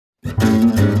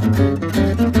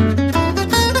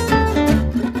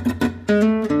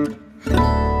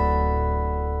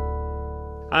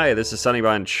Hi, this is Sonny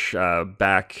Bunch,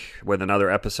 back with another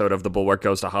episode of The Bulwark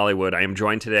Goes to Hollywood. I am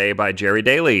joined today by Gerry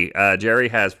Daly. Gerry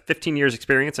has 15 years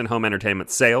experience in home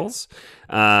entertainment sales,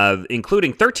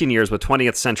 including 13 years with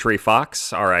 20th Century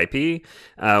Fox, RIP,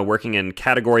 working in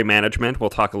category management. We'll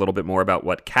talk a little bit more about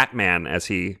what Catman, as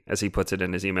he puts it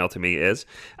in his email to me, is.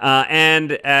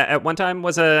 And at one time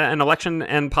was an election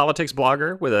and politics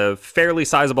blogger with a fairly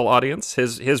sizable audience.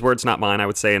 His words, not mine. I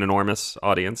would say an enormous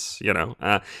audience,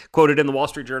 quoted in the Wall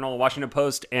Street Journal, Washington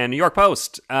Post, and New York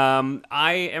Post.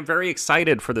 I am very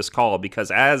excited for this call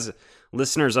because, as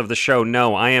listeners of the show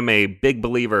know, I am a big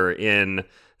believer in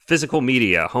physical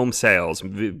media, home sales.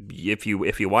 If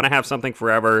you want to have something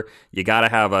forever, you got to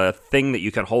have a thing that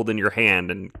you can hold in your hand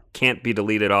and can't be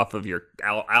deleted off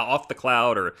the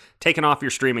cloud or taken off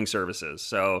your streaming services.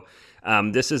 So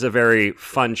this is a very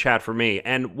fun chat for me.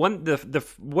 And one of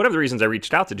the reasons I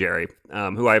reached out to Gerry,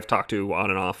 who I've talked to on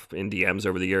and off in DMs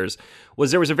over the years,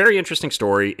 was there was a very interesting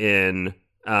story in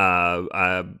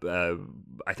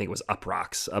I think it was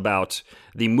Uproxx about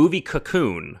the movie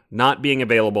Cocoon not being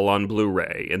available on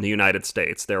Blu-ray in the United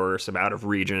States. There were some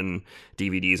out-of-region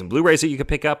DVDs and Blu-rays that you could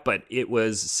pick up, but it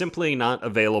was simply not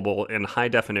available in high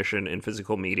definition in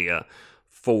physical media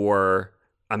for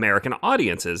American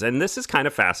audiences. And this is kind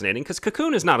of fascinating because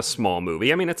Cocoon is not a small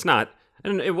movie. I mean, it's not,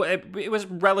 and it was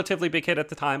relatively big hit at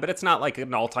the time, but it's not like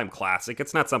an all-time classic.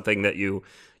 It's not something that you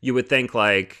would think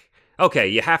like, okay,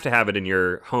 you have to have it in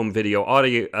your home video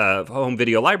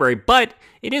library, but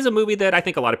it is a movie that I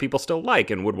think a lot of people still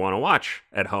like and would want to watch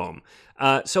at home.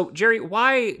 So, Gerry,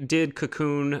 why did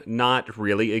Cocoon not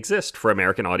really exist for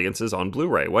American audiences on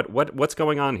Blu-ray? What's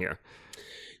going on here?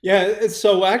 Yeah,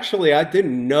 so actually, I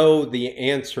didn't know the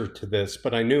answer to this,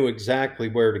 but I knew exactly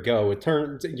where to go. It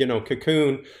turns,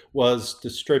 Cocoon was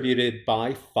distributed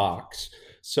by Fox.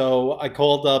 So I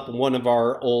called up one of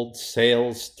our old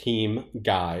sales team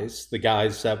guys, the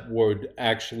guys that would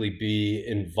actually be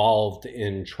involved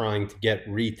in trying to get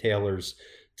retailers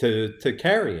to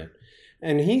carry it.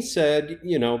 And he said,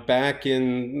 back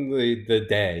in the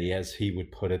day, as he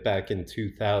would put it, back in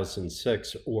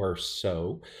 2006 or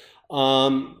so,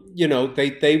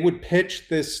 they would pitch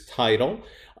this title.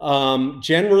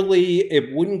 Generally,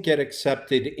 it wouldn't get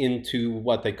accepted into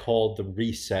what they called the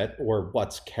reset, or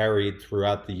what's carried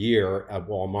throughout the year at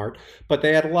Walmart, but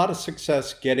they had a lot of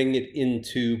success getting it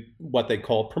into what they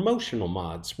call promotional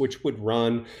mods, which would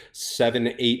run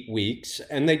 7-8 weeks,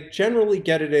 and they generally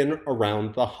get it in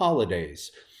around the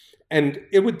holidays. And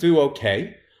it would do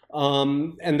okay.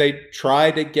 And they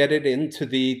try to get it into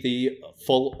the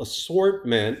full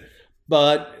assortment.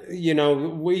 But,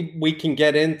 we can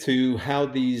get into how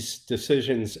these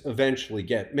decisions eventually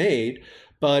get made,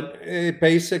 but it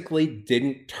basically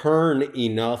didn't turn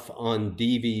enough on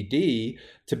DVD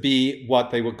to be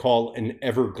what they would call an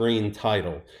evergreen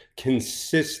title,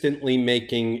 consistently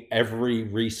making every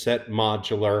reset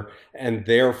modular and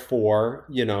therefore,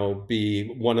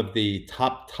 be one of the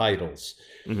top titles.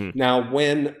 Mm-hmm. Now,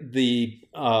 when the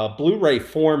Blu-ray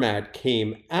format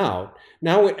came out,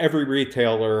 now every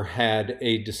retailer had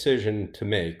a decision to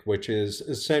make, which is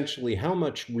essentially how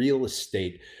much real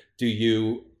estate do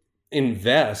you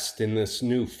invest in this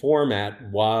new format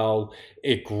while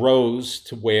it grows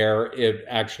to where it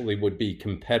actually would be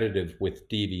competitive with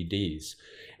DVDs.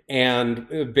 And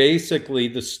basically,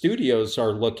 the studios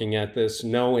are looking at this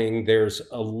knowing there's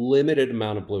a limited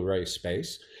amount of Blu-ray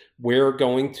space. We're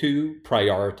going to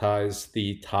prioritize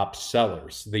the top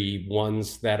sellers, the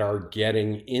ones that are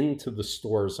getting into the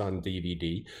stores on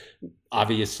DVD,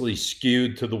 obviously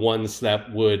skewed to the ones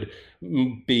that would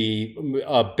be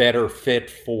a better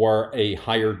fit for a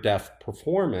higher def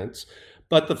performance.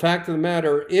 But the fact of the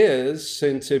matter is,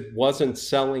 since it wasn't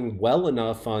selling well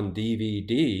enough on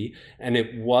DVD, and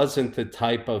it wasn't the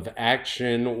type of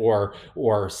action or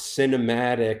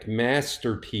cinematic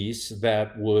masterpiece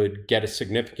that would get a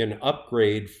significant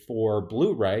upgrade for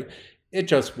Blu-ray, it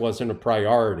just wasn't a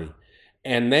priority.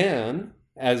 And then,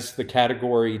 as the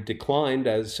category declined,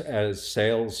 as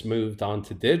sales moved on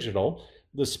to digital,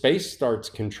 the space starts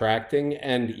contracting.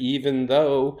 And even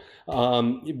though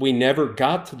we never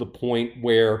got to the point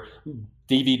where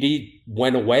DVD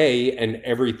went away and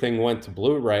everything went to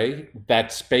Blu-ray,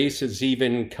 that space is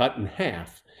even cut in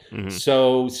half. Mm-hmm.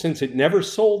 So since it never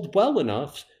sold well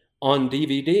enough on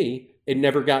DVD, it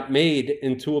never got made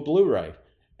into a Blu-ray.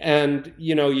 And,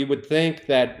 you would think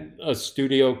that a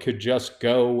studio could just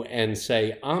go and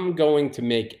say, I'm going to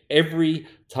make every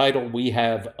title we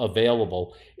have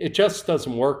available. It just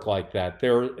doesn't work like that.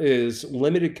 There is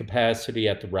limited capacity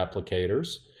at the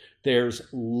replicators. There's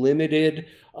limited,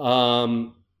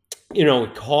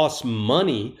 it costs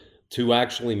money to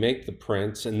actually make the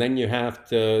prints, and then you have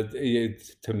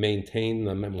to maintain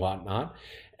them and whatnot.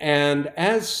 And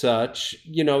as such,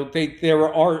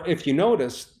 there are, if you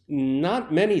notice,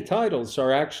 not many titles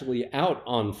are actually out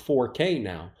on 4K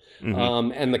now.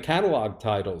 Hmm. And the catalog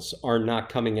titles are not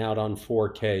coming out on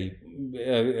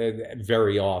 4K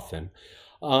very often.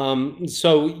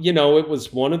 So, it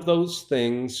was one of those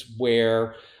things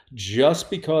where just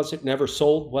because it never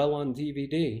sold well on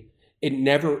DVD, it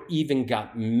never even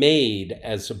got made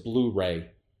as a Blu-ray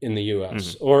in the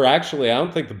US. Hmm. Or actually, I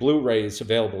don't think the Blu-ray is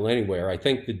available anywhere. I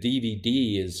think the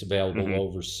DVD is available Hmm.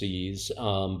 overseas,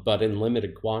 but in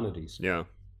limited quantities. Yeah.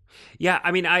 Yeah,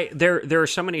 I mean, there are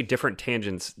so many different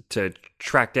tangents to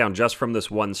track down just from this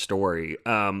one story.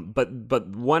 But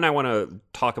one I want to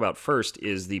talk about first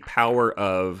is the power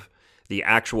of the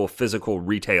actual physical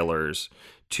retailers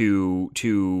to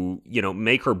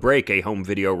make or break a home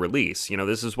video release.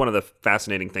 This is one of the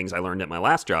fascinating things I learned at my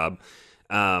last job.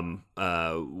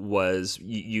 Was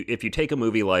if you take a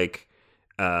movie like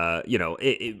who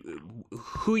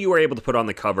you are able to put on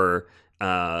the cover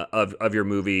of your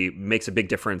movie makes a big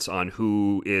difference on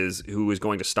who is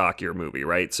going to stock your movie,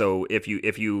 right? So if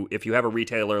you have a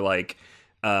retailer like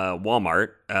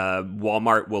Walmart,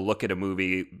 Walmart will look at a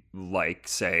movie like,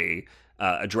 say,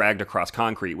 a Dragged Across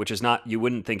Concrete, which is not, you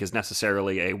wouldn't think is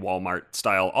necessarily a Walmart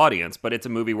style audience, but it's a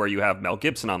movie where you have Mel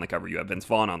Gibson on the cover, you have Vince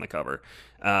Vaughn on the cover.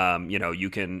 You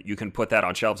can put that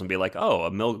on shelves and be like, oh,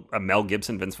 a Mel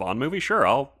Gibson Vince Vaughn movie, sure,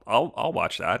 I'll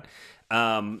watch that.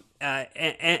 And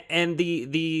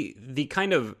the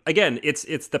kind of, again,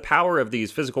 it's the power of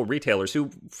these physical retailers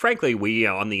who, frankly, we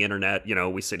on the internet,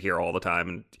 we sit here all the time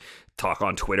and talk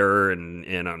on Twitter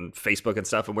and on Facebook and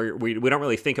stuff, and we don't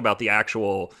really think about the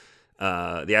actual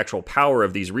power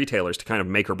of these retailers to kind of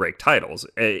make or break titles.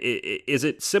 Is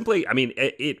it simply, I mean,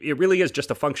 it really is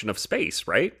just a function of space,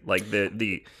 right? Like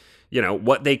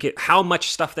what they can, how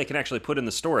much stuff they can actually put in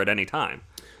the store at any time.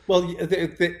 Well,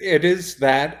 it is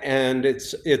that, and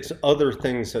it's other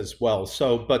things as well.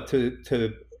 So, but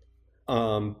to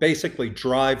basically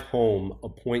drive home a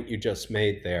point you just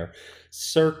made there,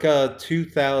 circa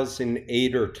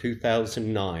 2008 or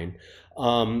 2009,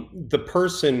 the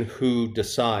person who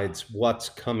decides what's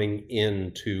coming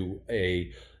into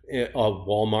a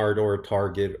Walmart or a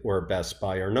Target or a Best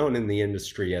Buy are known in the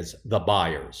industry as the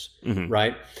buyers, Mm-hmm.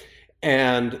 right?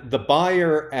 And the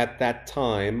buyer at that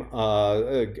time,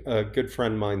 a good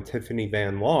friend of mine, Tiffany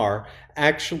Van Laar,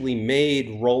 actually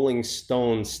made Rolling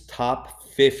Stone's top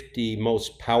 50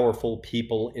 most powerful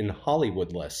people in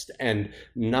Hollywood list, and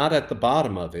not at the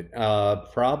bottom of it.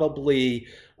 Probably,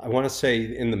 I want to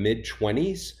say in the mid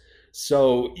 20s.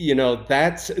 So,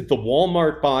 that's the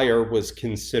Walmart buyer was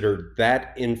considered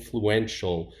that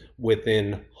influential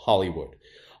within Hollywood.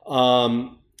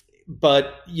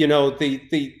 But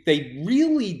they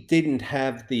really didn't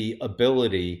have the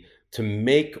ability to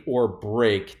make or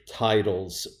break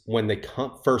titles when they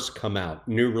first come out,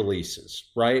 new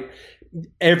releases, right?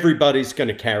 Everybody's going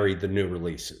to carry the new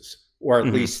releases, or at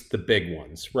Mm-hmm. least the big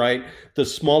ones, right? The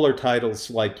smaller titles,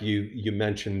 like you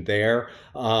mentioned there,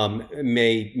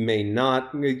 may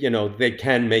not, they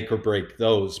can make or break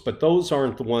those, but those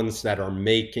aren't the ones that are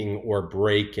making or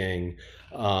breaking,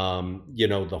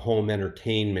 the home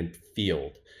entertainment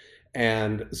field.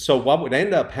 And so what would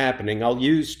end up happening, I'll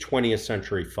use 20th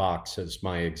Century Fox as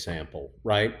my example,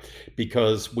 right?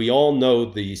 Because we all know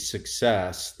the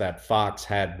success that Fox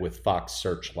had with Fox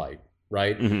Searchlight,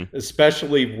 right? Mm-hmm.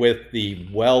 Especially with the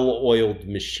well-oiled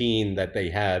machine that they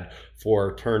had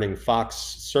for turning Fox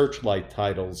Searchlight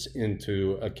titles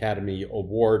into Academy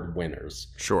Award winners,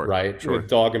 Sure. right? Sure.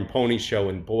 Dog and Pony Show,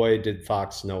 and boy, did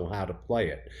Fox know how to play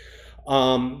it.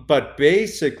 But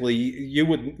basically, you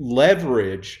would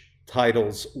leverage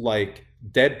titles like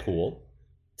Deadpool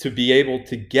to be able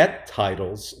to get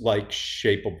titles like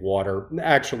Shape of Water.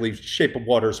 Actually, Shape of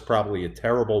Water is probably a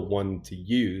terrible one to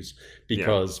use Yeah.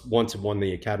 because once it won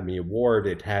the Academy Award,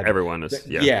 it had... Everyone is.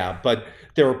 Yeah. Yeah, but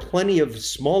there are plenty of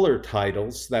smaller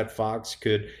titles that Fox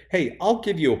could, hey, I'll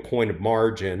give you a point of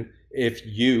margin if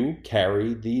you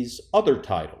carry these other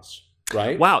titles.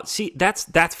 Right? Wow. See,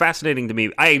 that's fascinating to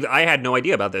me. I had no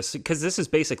idea about this because this is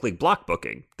basically block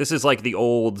booking. This is like the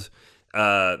old.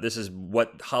 This is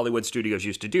what Hollywood studios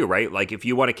used to do, right? Like if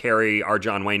you want to carry our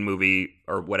John Wayne movie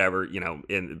or whatever,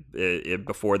 in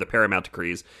before the Paramount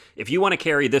decrees, if you want to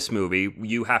carry this movie,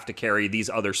 you have to carry these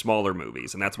other smaller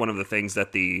movies, and that's one of the things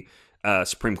that the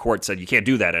Supreme Court said you can't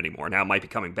do that anymore. Now it might be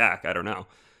coming back. I don't know.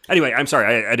 Anyway, I'm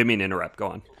sorry. I didn't mean to interrupt. Go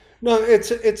on. No,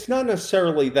 it's not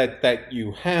necessarily that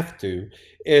you have to.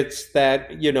 It's that,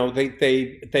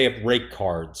 they have rate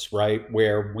cards, right?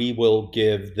 Where we will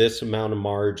give this amount of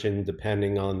margin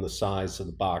depending on the size of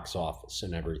the box office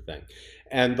and everything.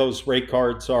 And those rate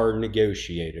cards are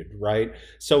negotiated, right?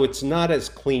 So it's not as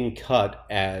clean cut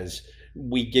as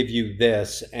we give you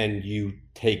this and you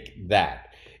take that.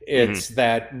 Hmm. It's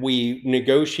that we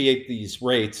negotiate these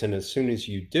rates, and as soon as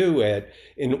you do it,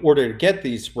 in order to get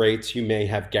these rates, you may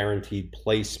have guaranteed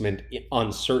placement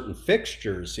on certain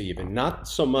fixtures, even not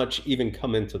so much even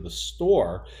come into the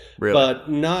store, Really? but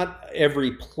not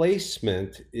every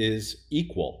placement is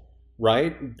equal,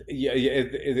 right?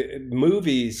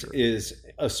 Movies Sure. is,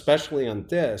 especially on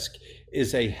disc,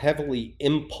 is a heavily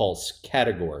impulse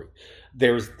category.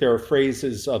 There are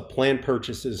phrases of planned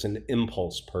purchases and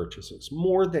impulse purchases.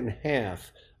 More than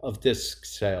half of disc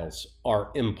sales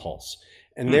are impulse.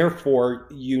 And Hmm. therefore,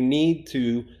 you need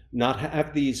to not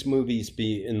have these movies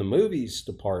be in the movies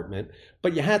department,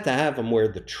 but you have to have them where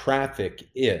the traffic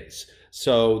is.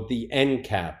 So the end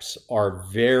caps are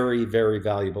very, very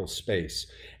valuable space.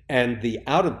 And the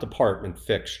out of department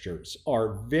fixtures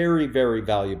are very, very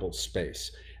valuable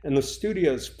space. And the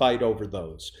studios fight over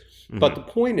those. But the Hmm.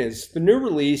 point is, the new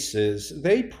releases,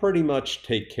 they pretty much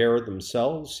take care of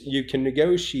themselves. You can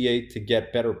negotiate to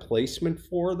get better placement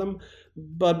for them.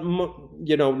 But,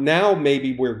 now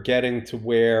maybe we're getting to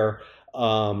where,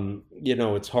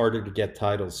 it's harder to get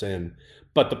titles in.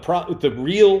 But the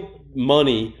real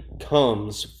money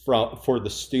comes for the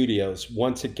studios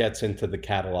once it gets into the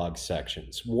catalog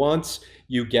sections. Once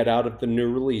you get out of the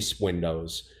new release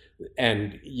windows,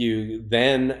 and you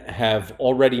then have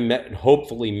already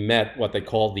hopefully met what they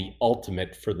call the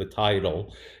ultimate for the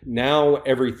title. Now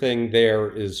everything there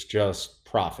is just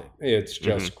profit. It's Hmm.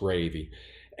 just gravy.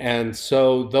 And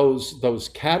so those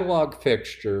catalog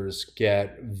fixtures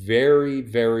get very,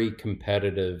 very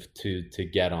competitive to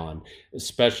get on,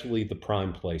 especially the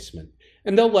prime placement.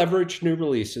 And they'll leverage new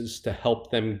releases to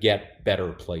help them get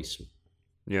better placement.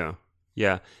 Yeah.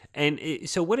 Yeah. And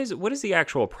so what is the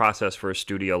actual process for a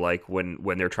studio like when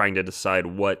they're trying to decide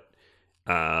what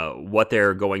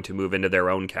they're going to move into their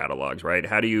own catalogs, right?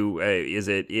 How do you is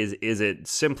it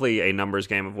simply a numbers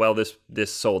game of, well,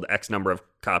 this sold X number of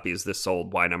copies, this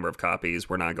sold Y number of copies,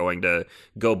 we're not going to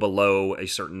go below a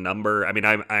certain number? I mean,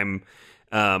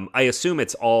 I assume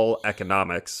it's all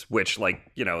economics, which,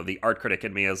 like, the art critic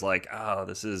in me is like, oh,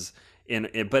 this is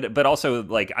but also,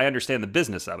 like, I understand the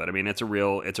business of it. I mean, it's a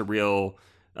real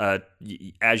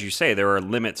as you say, there are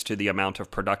limits to the amount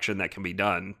of production that can be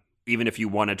done, even if you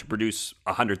wanted to produce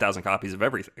 100,000 copies of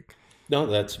everything. No,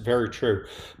 that's very true.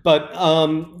 But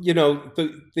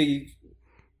the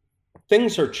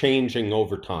things are changing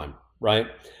over time, right?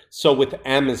 So with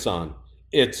Amazon,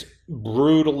 it's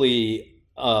brutally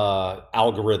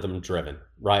algorithm driven,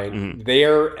 right? Hmm.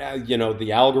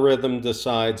 The algorithm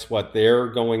decides what they're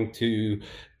going to,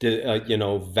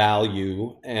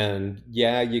 value, and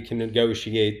yeah, you can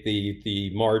negotiate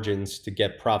the margins to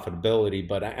get profitability,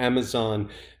 but Amazon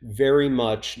very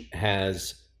much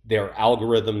has their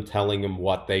algorithm telling them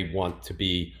what they want to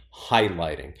be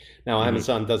highlighting. Now, Hmm.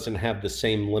 Amazon doesn't have the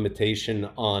same limitation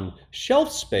on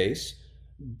shelf space,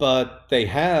 but they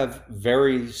have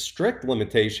very strict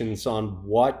limitations on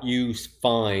what you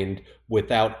find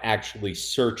without actually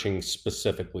searching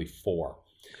specifically for.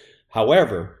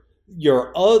 However,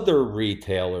 your other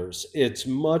retailers, it's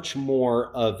much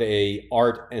more of a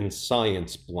art and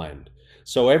science blend.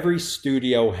 So every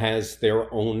studio has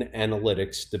their own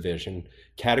analytics division.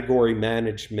 Category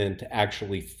management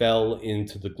actually fell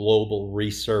into the global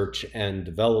research and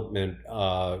development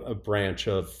branch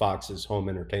of Fox's home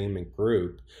entertainment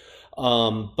group.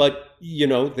 But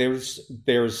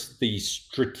there's the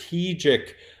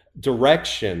strategic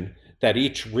direction that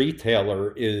each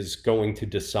retailer is going to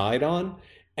decide on.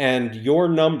 And your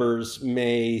numbers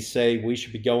may say we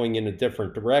should be going in a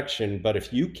different direction. But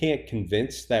if you can't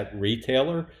convince that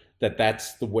retailer that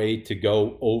that's the way to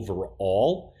go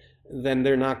overall, then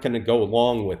they're not going to go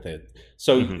along with it.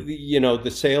 So, Hmm. the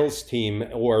sales team,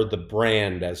 or the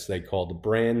brand, as they call the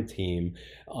brand team,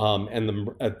 and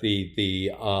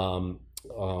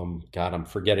God, I'm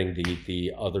forgetting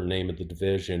the other name of the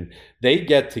division. They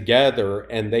get together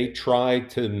and they try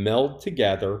to meld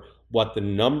together what the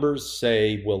numbers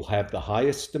say will have the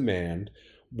highest demand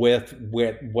with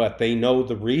what they know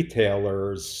the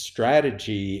retailer's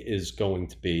strategy is going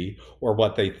to be, or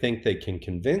what they think they can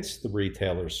convince the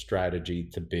retailer's strategy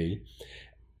to be,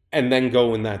 and then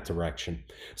go in that direction.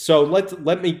 So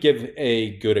let me give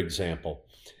a good example.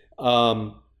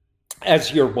 Um,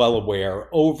 as you're well aware,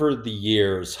 over the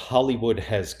years, Hollywood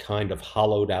has kind of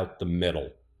hollowed out the middle,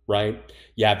 right?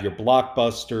 You have your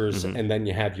blockbusters, Hmm. and then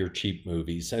you have your cheap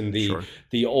movies. And Sure.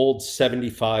 the old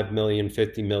 75 million,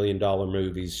 $50 million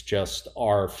movies just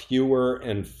are fewer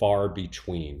and far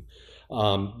between.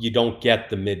 You don't get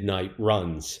the midnight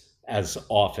runs as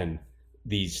often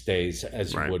these days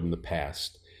as you Right. would in the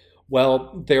past.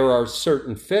 Well, there are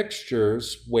certain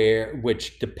fixtures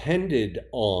which depended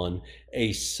on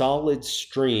a solid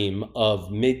stream of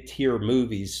mid-tier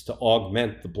movies to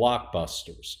augment the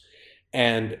blockbusters.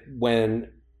 And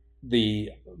when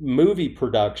the movie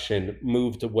production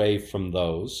moved away from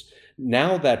those,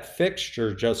 now that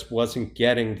fixture just wasn't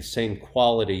getting the same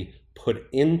quality put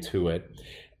into it.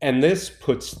 And this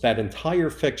puts that entire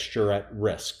fixture at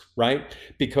risk, right?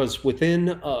 Because within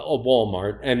a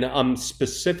Walmart, and I'm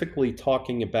specifically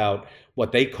talking about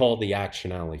what they call the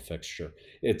Action Alley fixture,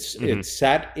 Hmm. it's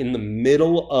sat in the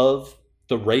middle of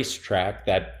the racetrack,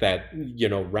 that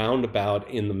roundabout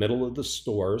in the middle of the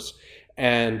stores,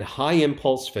 and high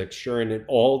impulse fixture, and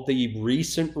all the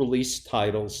recent release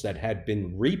titles that had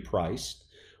been repriced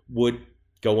would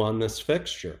go on this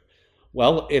fixture.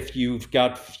 Well, if you've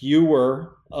got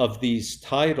fewer of these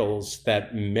titles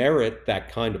that merit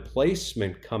that kind of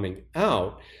placement coming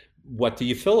out, what do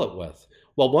you fill it with?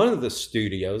 Well, one of the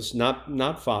studios,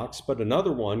 not Fox, but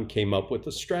another one, came up with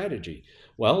a strategy.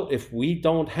 Well, if we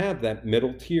don't have that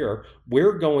middle tier,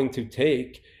 we're going to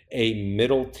take a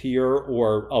middle tier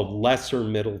or a lesser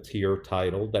middle tier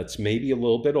title that's maybe a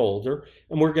little bit older,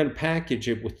 and we're going to package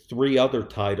it with three other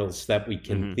titles that we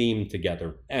can Hmm. theme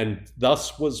together. And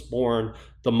thus was born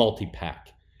the multi-pack.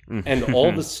 And all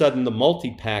of Hmm. a sudden, the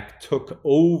multi-pack took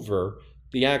over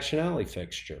the Action Alley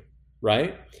fixture,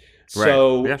 right? Right.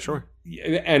 Yeah, So, sure.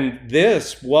 and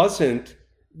this wasn't,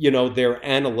 their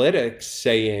analytics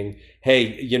saying,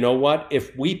 hey, you know what?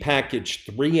 If we package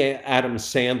three Adam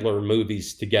Sandler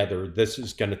movies together, this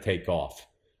is going to take off.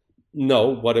 No,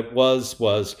 what it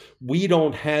was we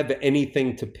don't have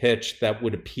anything to pitch that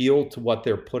would appeal to what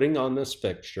they're putting on this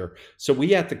fixture. So we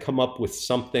had to come up with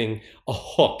something, a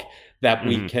hook that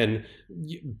we Hmm. can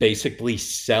basically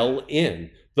sell in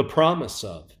the promise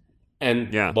of.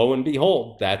 And Yeah. lo and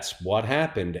behold, that's what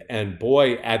happened. And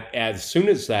boy, as soon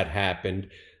as that happened,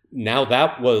 now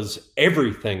that was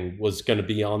everything was going to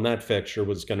be on that fixture,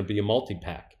 was going to be a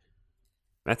multi-pack.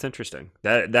 That's interesting.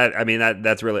 That I mean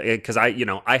that's really because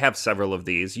I have several of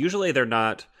these. Usually they're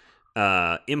not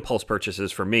impulse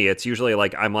purchases for me. It's usually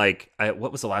like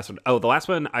what was the last one? Oh, the last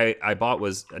one I bought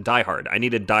was Die Hard. I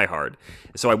needed Die Hard,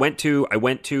 so I went to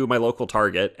my local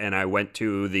Target and I went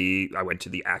to the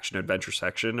action adventure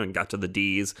section and got to the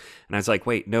D's and I was like,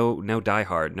 wait, no Die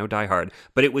Hard, no Die Hard.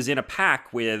 But it was in a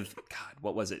pack with God,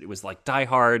 what was it? It was like Die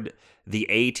Hard, the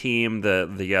A Team,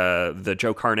 the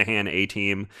Joe Carnahan A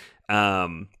Team.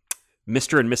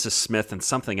 Mr. and Mrs. Smith and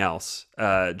something else,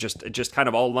 just kind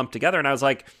of all lumped together. And I was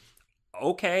like,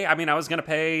 okay. I mean, I was going to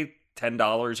pay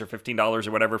 $10 or $15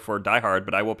 or whatever for Die Hard,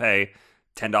 but I will pay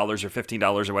 $10 or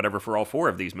 $15 or whatever for all four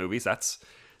of these movies. That's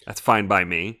fine by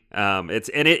me.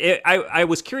 I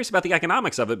was curious about the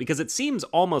economics of it because it seems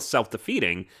almost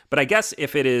self-defeating. But I guess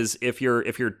if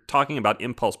you're talking about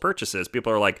impulse purchases,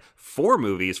 people are like, four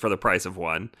movies for the price of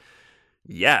one.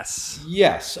 Yes.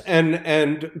 Yes,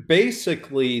 and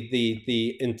basically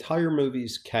the entire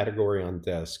movies category on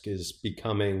disc is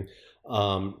becoming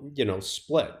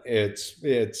split. It's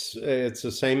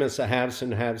the same as the haves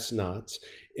and haves nots.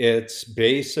 It's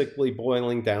basically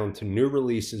boiling down to new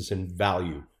releases and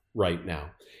value right now.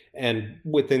 And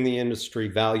within the industry,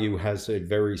 value has a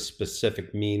very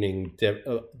specific meaning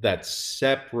that's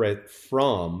separate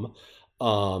from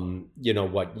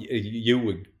what you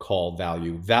would call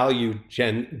value. Value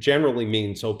generally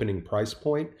means opening price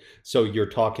point. So you're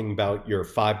talking about your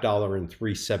 $5 and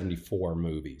 $3.74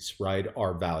 movies, right?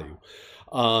 Are value.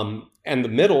 And the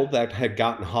middle that had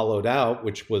gotten hollowed out,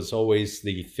 which was always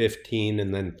the 15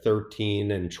 and then 13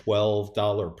 and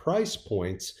 $12 price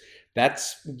points.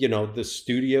 That's, the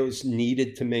studios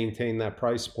needed to maintain that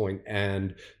price point.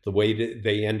 And the way that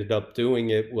they ended up doing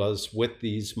it was with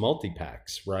these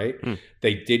multi-packs, right? Hmm.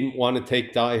 They didn't want to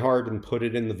take Die Hard and put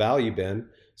it in the value bin.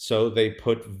 So they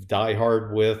put Die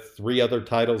Hard with three other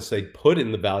titles they put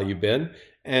in the value bin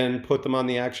and put them on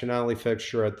the Action Alley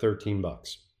fixture at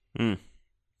 $13. Hmm.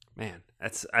 Man,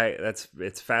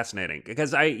 it's fascinating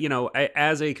because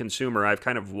as a consumer, I've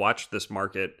kind of watched this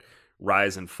market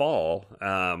rise and fall.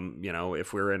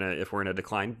 If we're in a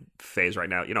decline phase right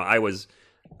now, I was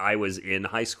in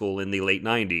high school in the late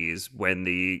 90s when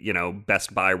the,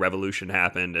 Best Buy revolution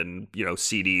happened and,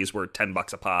 CDs were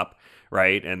 $10 a pop,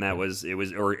 right? And it was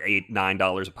or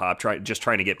 $8-9 a pop,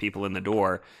 trying to get people in the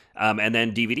door. And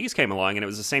then DVDs came along and it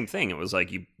was the same thing. It was like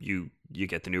you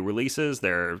get the new releases,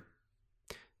 they're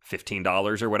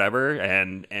 $15 or whatever,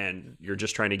 and you're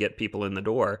just trying to get people in the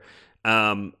door.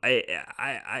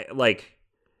 I like.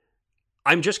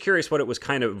 I'm just curious what it was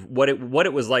what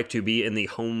it was like to be in the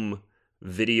home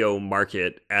video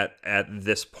market at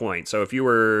this point. So if you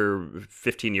were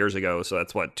 15 years ago, so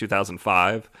that's what,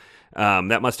 2005.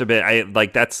 That must have been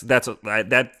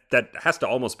that has to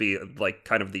almost be like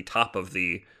kind of the top of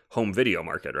the home video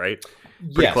market, right?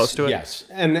 Pretty Yes, close to it. yes.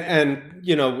 And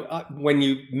you know, when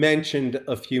you mentioned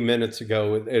a few minutes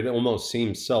ago, it almost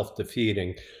seems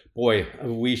self-defeating. Boy,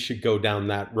 we should go down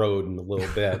that road in a little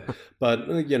bit.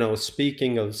 But you know,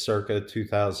 speaking of circa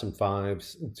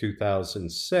 2005,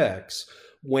 2006,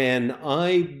 when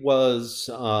I was,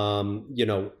 you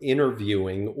know,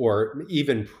 interviewing or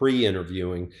even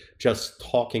pre-interviewing, just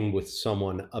talking with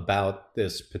someone about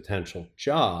this potential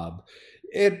job,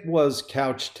 it was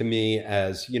couched to me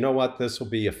as, you know what, this will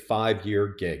be a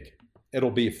 5-year gig. It'll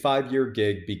be a 5-year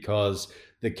gig because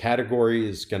the category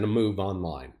is going to move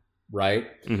online, right?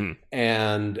 Mm-hmm.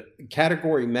 And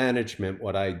category management,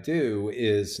 what I do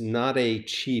is not a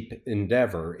cheap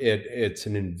endeavor. It's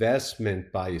an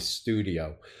investment by a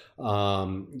studio,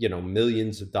 you know,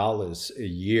 millions of dollars a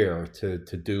year to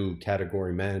do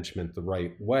category management the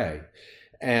right way.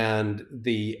 And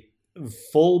the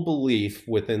full belief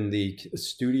within the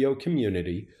studio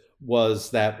community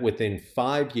was that within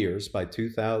 5 years, by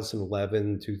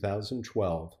 2011,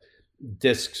 2012,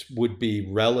 discs would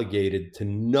be relegated to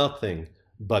nothing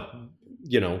but,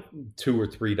 you know, $2 or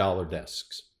 $3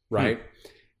 discs, right?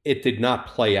 It did not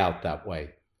play out that way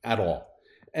at all.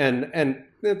 And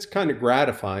it's kind of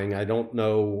gratifying. I don't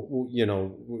know, you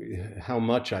know, how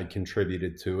much I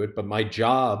contributed to it, but my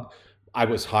job, I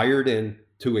was hired in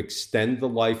to extend the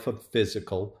life of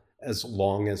physical as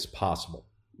long as possible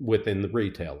within the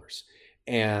retailers.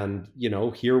 And, you know,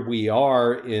 here we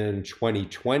are in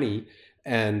 2020,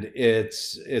 and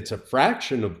it's a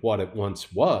fraction of what it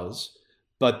once was,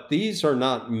 but these are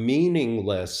not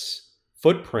meaningless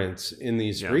footprints in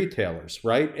these retailers,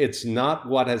 right? It's not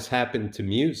what has happened to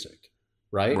music,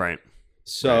 right? Right.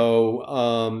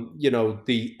 So, you know,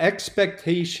 the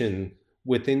expectation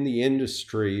within the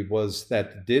industry was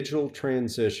that the digital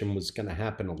transition was going to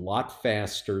happen a lot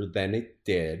faster than it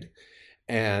did.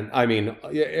 And I mean,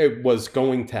 it was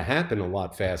going to happen a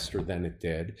lot faster than it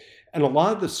did. And a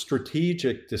lot of the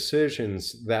strategic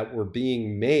decisions that were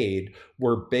being made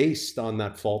were based on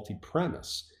that faulty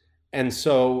premise. And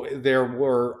so there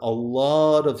were a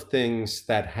lot of things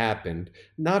that happened,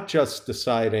 not just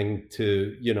deciding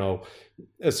to, you know,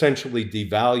 essentially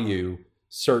devalue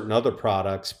certain other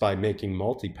products by making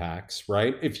multi-packs,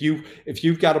 right? If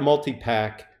you've got a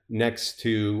multi-pack next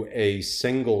to a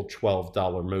single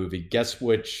 $12 movie, guess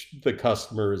which the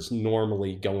customer is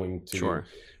normally going to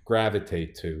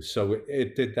gravitate to. So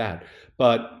it did that.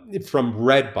 But from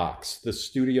Redbox, the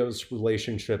studio's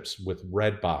relationships with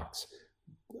Redbox,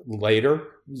 later,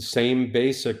 same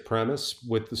basic premise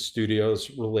with the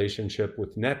studio's relationship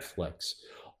with Netflix.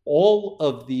 All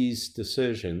of these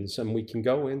decisions, and we can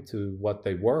go into what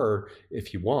they were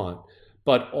if you want,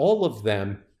 but all of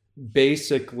them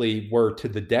basically were to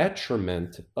the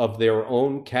detriment of their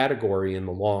own category in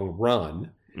the long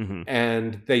run. Mm-hmm.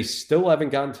 And they still haven't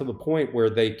gotten to the point where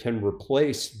they can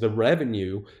replace the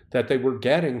revenue that they were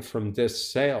getting from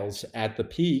disc sales at the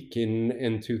peak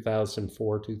in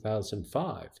 2004,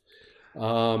 2005.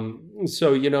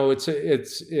 So, you know, it's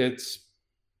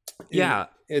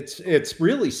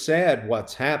really sad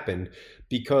what's happened,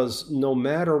 because no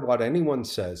matter what anyone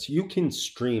says, you can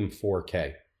stream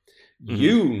 4K. Mm-hmm.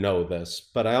 You know this,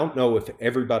 but I don't know if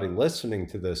everybody listening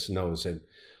to this knows it.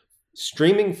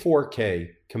 Streaming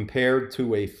 4K compared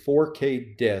to a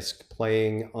 4K disc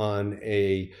playing on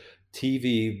a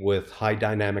TV with high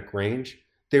dynamic range,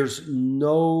 there's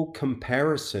no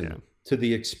comparison to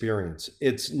the experience.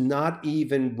 It's not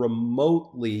even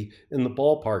remotely in the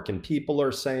ballpark. And people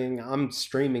are saying, I'm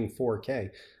streaming 4K.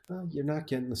 Well, you're not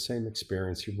getting the same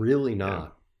experience. You're really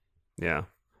not.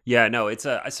 Yeah, no, it's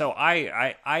so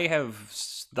I have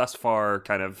thus far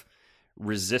kind of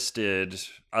resisted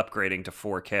upgrading to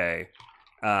 4K.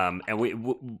 And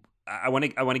I want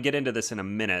to get into this in a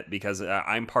minute, because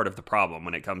I'm part of the problem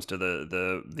when it comes to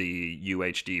the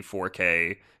UHD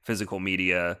 4K physical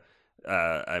media.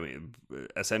 I mean,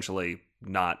 essentially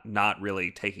not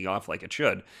really taking off like it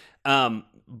should.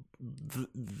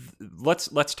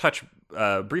 Let's touch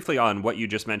briefly on what you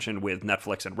just mentioned with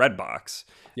Netflix and Redbox,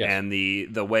 and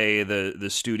the way the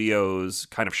studios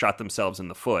kind of shot themselves in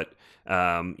the foot.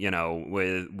 You know,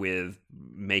 with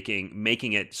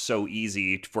making it so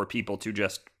easy for people to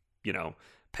just, you know,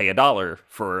 pay $1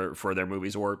 for their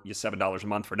movies, or $7 a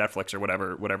month for Netflix, or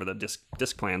whatever the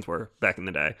disc plans were back in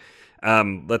the day.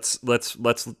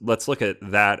 Let's look at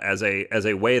that as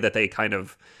a way that they kind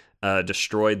of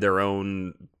destroyed their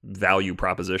own value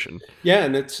proposition. Yeah,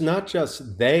 and it's not just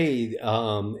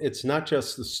it's not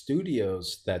just the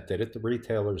studios that did it, the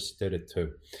retailers did it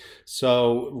too.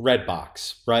 So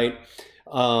Redbox, right?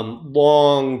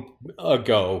 Long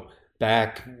ago,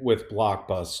 back with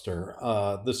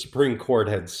Blockbuster, the Supreme Court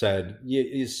had said,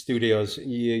 studios,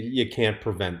 you can't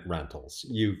prevent rentals.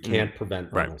 You can't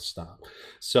prevent rental stop.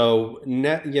 So,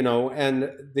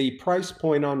 and the price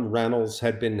point on rentals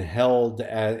had been held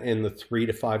in the $3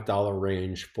 to $5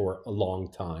 range for a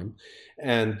long time.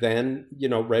 And then,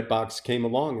 Redbox came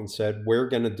along and said, we're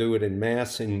going to do it in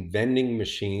mass in vending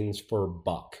machines for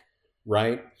 $1,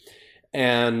 right?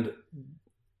 And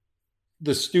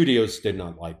the studios did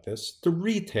not like this. The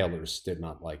retailers did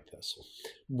not like this.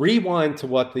 Rewind to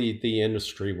what the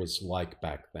industry was like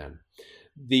back then.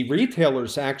 The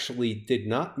retailers actually did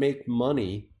not make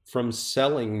money from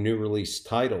selling new release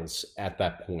titles at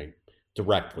that point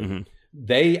directly. Mm-hmm.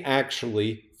 They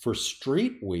actually, for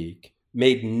Street Week,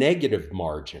 made negative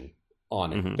margin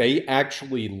on it. Mm-hmm. They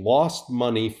actually lost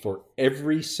money for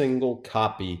every single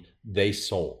copy they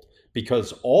sold,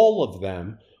 because all of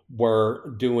them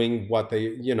were doing what they,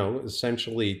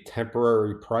 essentially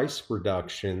temporary price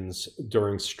reductions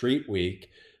during Street Week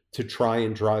to try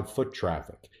and drive foot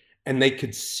traffic. And they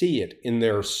could see it in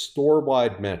their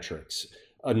store-wide metrics.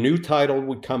 A new title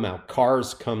would come out,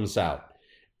 Cars comes out,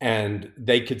 and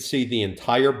they could see the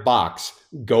entire box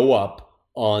go up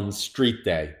on Street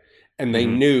Day. And they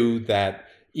knew that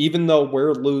even though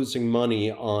we're losing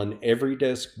money on every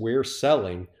disc we're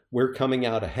selling, we're coming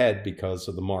out ahead because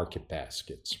of the market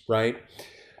baskets, right?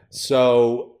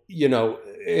 So,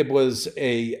 it was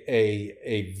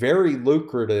a very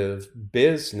lucrative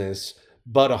business,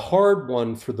 but a hard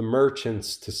one for the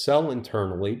merchants to sell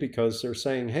internally, because they're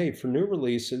saying, hey, for new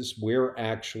releases, we're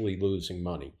actually losing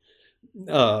money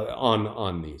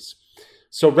on these.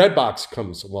 So Redbox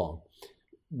comes along.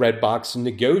 Redbox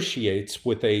negotiates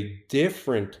with a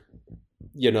different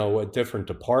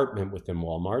department within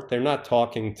Walmart. They're not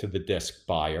talking to the disc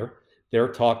buyer.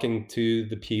 They're talking to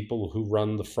the people who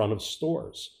run the front of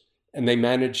stores. And they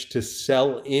managed to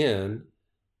sell in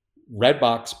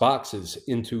Redbox boxes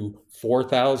into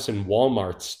 4,000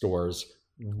 Walmart stores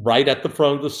right at the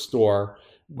front of the store.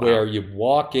 Wow. Where you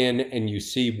walk in and you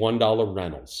see $1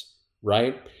 rentals,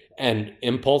 right? And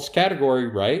impulse category,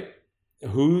 right?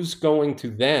 Who's going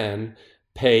to then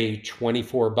pay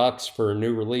 $24 for a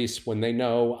new release when they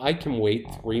know I can wait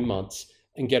 3 months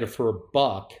and get it for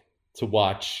 $1 to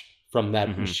watch from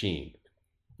that machine,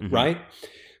 right?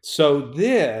 So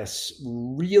this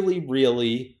really,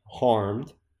 really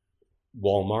harmed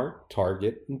Walmart,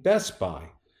 Target, and Best Buy,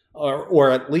 or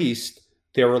at least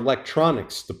their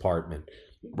electronics department.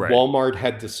 Right. Walmart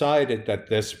had decided that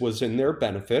this was in their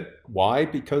benefit. Why?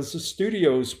 Because the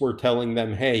studios were telling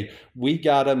them, hey, we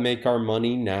got to make our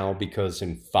money now, because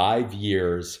in 5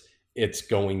 years, it's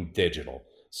going digital.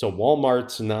 So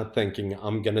Walmart's not thinking,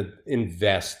 I'm going to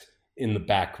invest in the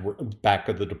back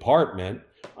of the department.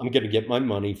 I'm going to get my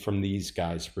money from these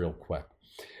guys real quick.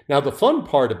 Now, the fun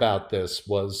part about this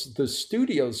was the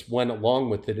studios went along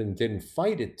with it and didn't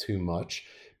fight it too much,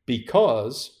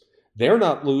 because they're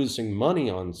not losing money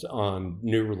on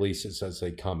new releases as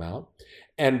they come out.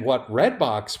 And what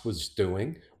Redbox was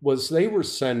doing was they were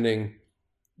sending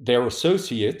their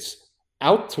associates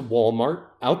out to Walmart,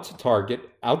 out to Target,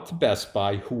 out to Best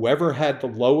Buy, whoever had the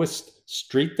lowest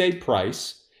Street Day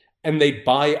price, and they'd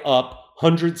buy up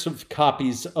hundreds of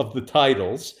copies of the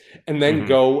titles and then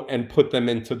go and put them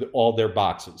into all their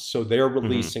boxes. So they're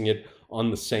releasing it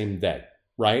on the same day,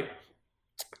 right?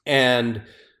 And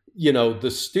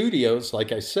the studios,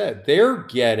 like I said, they're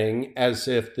getting, as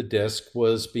if the disc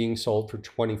was being sold for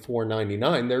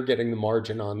 $24.99, they're getting the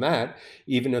margin on that,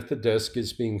 even if the disc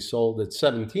is being sold at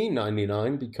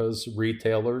 $17.99, because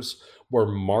retailers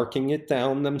were marking it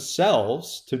down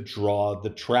themselves to draw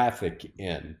the traffic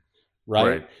in,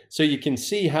 right? So you can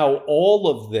see how all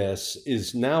of this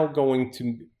is now going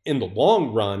to, in the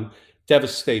long run,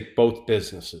 devastate both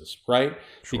businesses, right?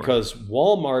 Sure. Because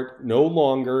Walmart no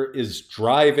longer is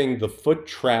driving the foot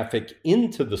traffic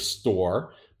into the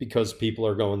store, because people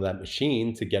are going to that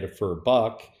machine to get it for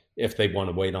 $1 if they want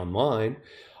to wait online.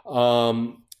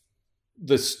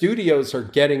 The studios are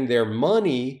getting their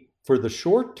money for the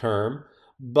short term,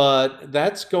 but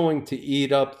that's going to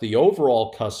eat up the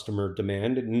overall customer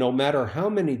demand. And no matter how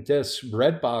many discs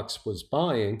Redbox was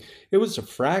buying, it was a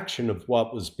fraction of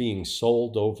what was being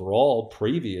sold overall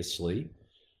previously,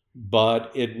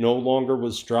 but it no longer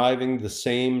was driving the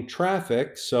same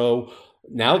traffic. So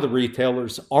now the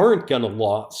retailers aren't going to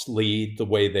loss lead the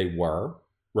way they were,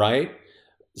 right?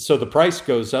 So the price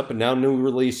goes up, and now new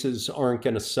releases aren't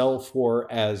going to sell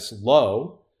for as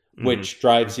low, Mm-hmm. which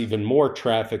drives even more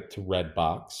traffic to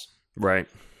Redbox. Right.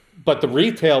 But the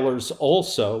retailers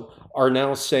also are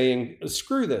now saying,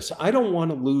 screw this. I don't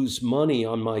want to lose money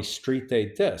on my street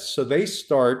day discs. So they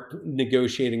start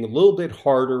negotiating a little bit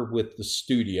harder with the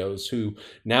studios who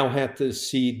now have to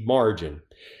cede margin.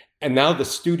 And now the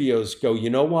studios go, you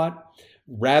know what?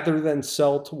 Rather than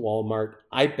sell to Walmart,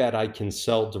 I bet I can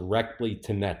sell directly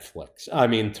to to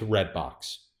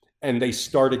Redbox. And they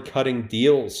started cutting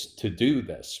deals to do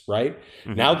this, right?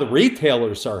 Mm-hmm. Now the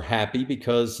retailers are happy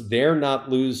because they're not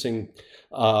losing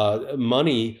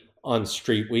money on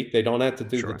Street Week. They don't have to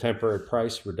do the Sure. temporary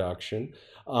price reduction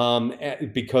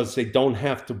because they don't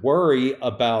have to worry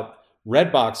about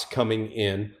Redbox coming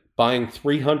in, buying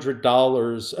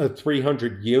 $300,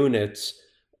 300 units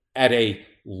at a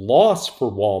loss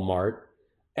for Walmart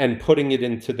and putting it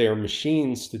into their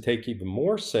machines to take even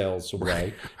more sales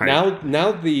away. Right.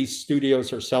 Now the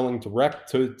studios are selling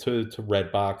direct to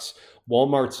Redbox.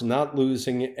 Walmart's not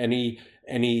losing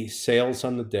any sales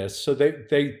on the disc, so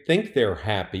they think they're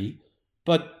happy,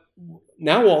 but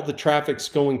now all the traffic's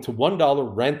going to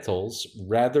 $1 rentals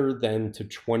rather than to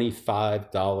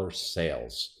 $25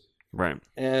 sales. Right.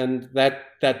 And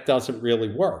that doesn't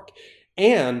really work.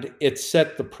 And it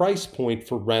set the price point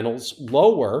for rentals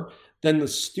lower than the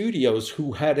studios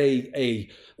who had a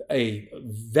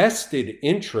vested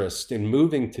interest in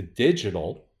moving to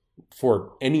digital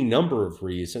for any number of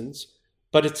reasons,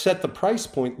 but it set the price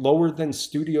point lower than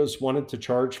studios wanted to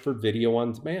charge for video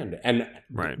on demand and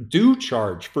Right. do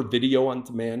charge for video on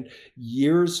demand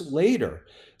years later.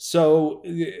 So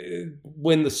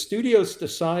when the studios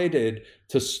decided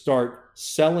to start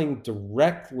selling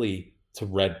directly to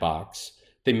Redbox,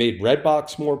 they made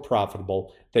Redbox more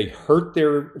profitable. They hurt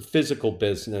their physical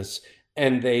business,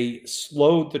 and they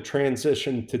slowed the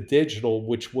transition to digital,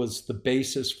 which was the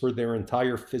basis for their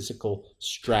entire physical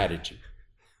strategy.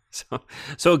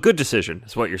 So a good decision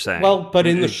is what you're saying. Well, but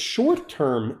in the short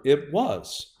term, it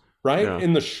was, right? Yeah.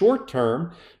 In the short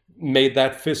term, made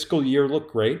that fiscal year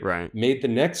look great, Right. made the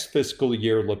next fiscal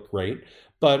year look great.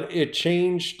 But it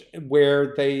changed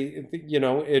where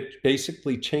it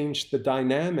basically changed the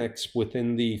dynamics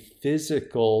within the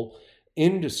physical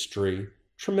industry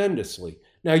tremendously.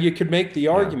 Now, you could make the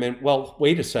argument, well,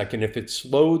 wait a second, if it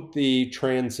slowed the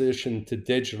transition to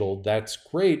digital, that's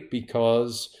great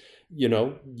because,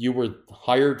 you were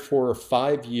hired for a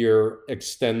 5-year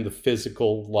extend the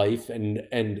physical life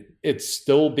and it's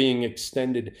still being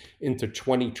extended into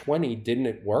 2020. Didn't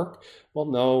it work? Well,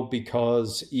 no,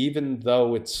 because even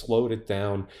though it slowed it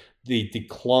down, the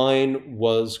decline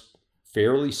was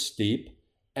fairly steep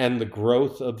and the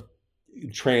growth of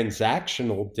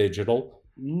transactional digital,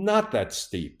 not that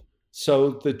steep.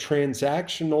 So the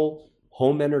transactional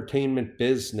home entertainment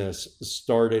business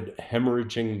started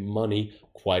hemorrhaging money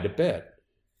quite a bit.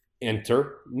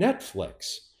 Enter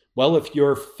Netflix. Well, if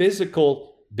your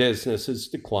physical business is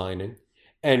declining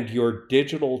and your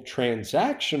digital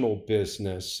transactional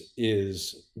business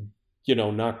is,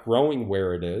 not growing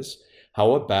where it is,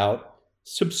 how about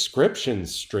subscription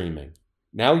streaming?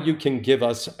 Now you can give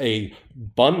us a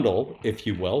bundle, if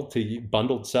you will, to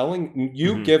bundled selling.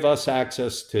 You give us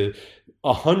access to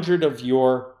 100 of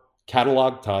your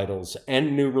catalog titles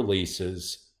and new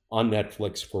releases on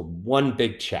Netflix for one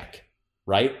big check,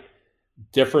 right?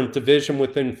 Different division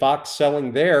within Fox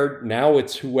selling there. Now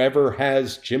it's whoever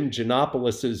has Jim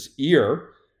Giannopoulos' ear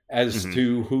as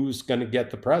to who's going to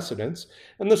get the precedence,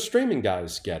 and the streaming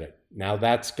guys get it. Now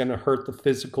that's going to hurt the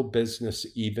physical business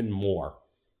even more.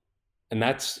 And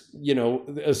that's,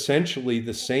 essentially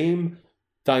the same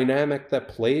dynamic that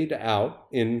played out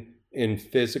in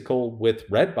physical with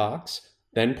Redbox,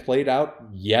 then played out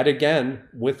yet again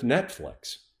with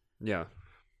Netflix. Yeah.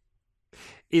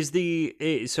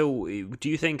 So do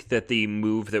you think that the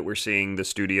move that we're seeing the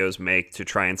studios make to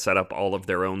try and set up all of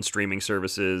their own streaming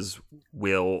services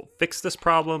will fix this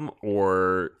problem,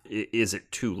 or is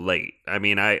it too late? I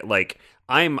mean, I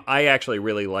actually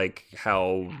really like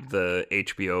how the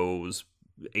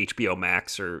HBO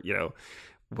Max or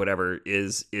whatever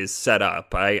is set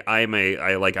up.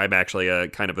 I'm actually a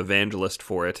kind of evangelist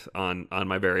for it on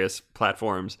my various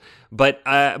platforms. But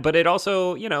it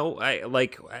also,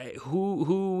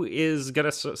 who is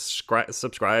gonna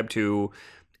subscribe to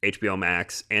HBO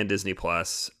Max and Disney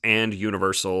Plus and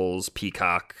Universal's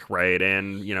Peacock, right?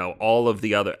 And, all of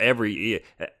the other,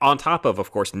 on top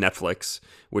of course, Netflix,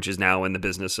 which is now in the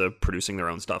business of producing their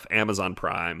own stuff, Amazon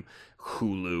Prime,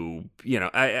 Hulu,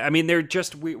 I mean, they're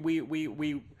just, we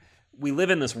live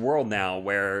in this world now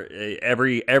where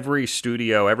every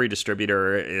studio, every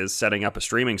distributor is setting up a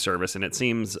streaming service, and it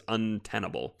seems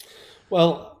untenable.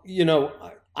 Well,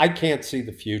 I can't see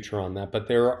the future on that, but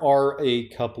there are a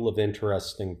couple of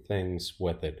interesting things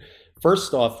with it.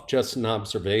 First off, just an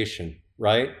observation,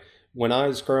 right? When I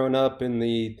was growing up in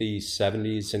the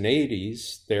 70s and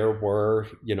 80s, there were,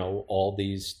 all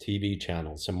these TV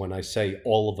channels. And when I say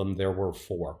all of them, there were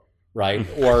four, right?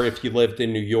 Or if you lived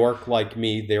in New York like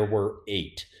me, there were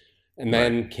eight. And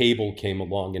then cable came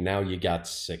along and now you got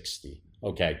 60.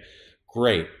 Okay,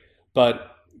 great. But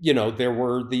there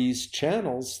were these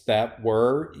channels that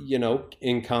were,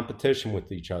 in competition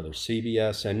with each other.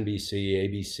 CBS, NBC,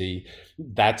 ABC.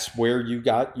 That's where you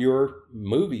got your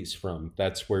movies from.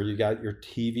 That's where you got your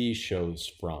TV shows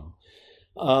from.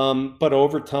 But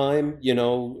over time,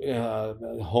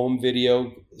 home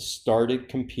video started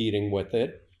competing with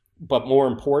it. But more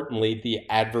importantly, the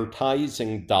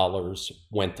advertising dollars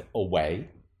went away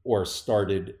or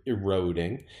started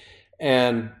eroding.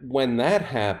 And when that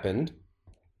happened,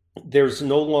 there's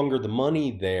no longer the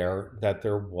money there that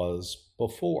there was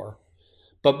before.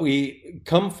 But we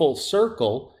come full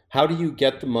circle. How do you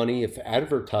get the money if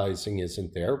advertising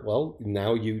isn't there? Well,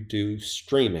 now you do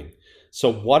streaming.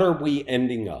 So what are we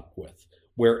ending up with?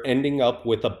 We're ending up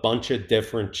with a bunch of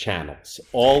different channels,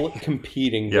 all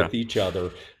competing with each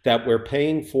other that we're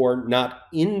paying for, not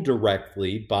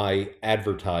indirectly by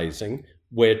advertising,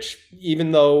 which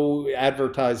even though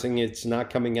advertising, it's not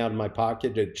coming out of my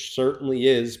pocket, it certainly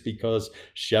is, because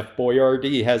Chef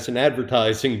Boyardee has an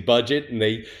advertising budget and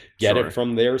they get it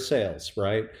from their sales,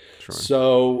 right? Sure.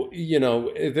 So,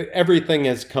 everything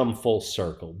has come full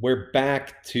circle. We're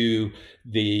back to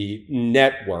the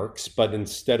networks, but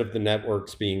instead of the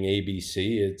networks being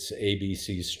ABC, it's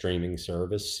ABC's streaming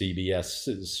service,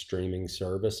 CBS's streaming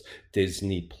service,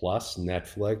 Disney Plus,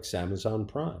 Netflix, Amazon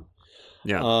Prime.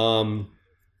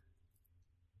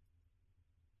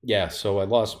 Yeah, so I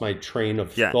lost my train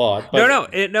of thought.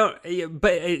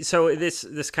 But so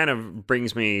this kind of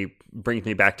brings me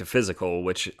back to physical,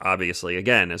 which obviously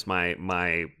again is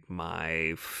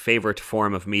my favorite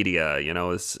form of media.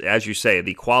 Is, as you say,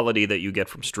 the quality that you get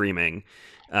from streaming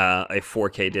a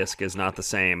 4K disc is not the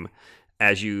same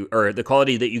or the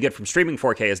quality that you get from streaming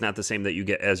 4K is not the same that you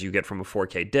get from a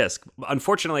 4K disc.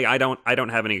 Unfortunately, I don't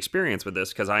have any experience with this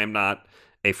because I am not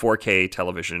a 4K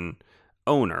television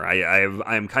owner.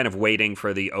 I'm kind of waiting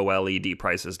for the OLED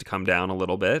prices to come down a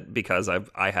little bit because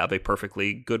I have a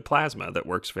perfectly good plasma that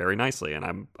works very nicely,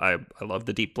 and I love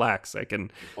the deep blacks. I can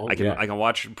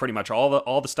watch pretty much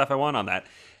all the stuff I want on that.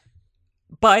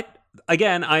 But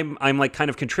again, I'm like kind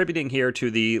of contributing here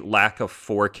to the lack of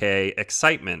 4K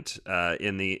excitement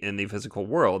in the physical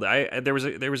world. There was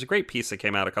a great piece that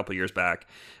came out a couple years back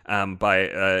by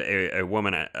a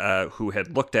woman who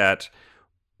had looked at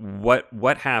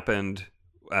what happened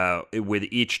with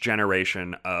each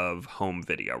generation of home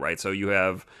video, right? So you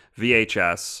have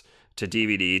VHS to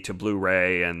DVD to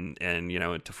Blu-ray and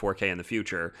to 4K in the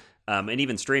future, and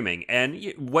even streaming. And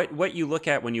what you look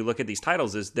at when you look at these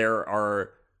titles is there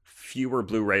are fewer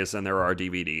Blu-rays than there are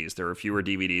DVDs. There are fewer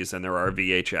DVDs than there are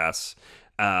VHS.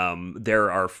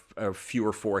 There are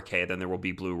fewer 4K than there will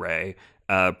be Blu-ray,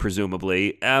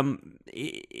 presumably.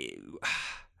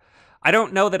 I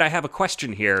don't know that I have a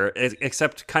question here,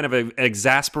 except kind of an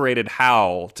exasperated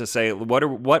howl to say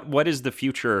what is the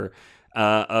future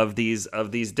of these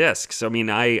discs. I mean,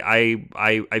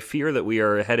 I fear that we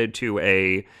are headed to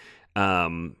a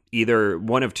either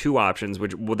one of two options.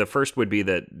 Which the first would be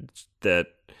that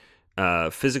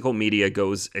physical media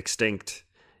goes extinct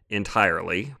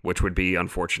entirely, which would be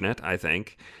unfortunate, I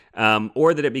think,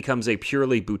 or that it becomes a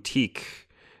purely boutique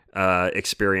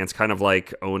experience, kind of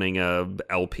like owning a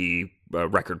LP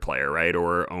record player, right?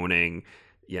 Or owning,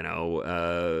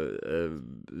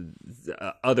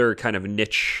 other kind of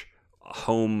niche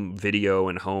home video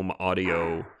and home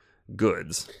audio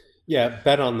goods. Yeah,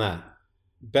 bet on that.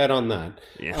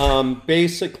 Yeah.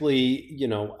 Basically,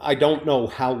 I don't know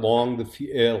how long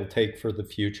it'll take for the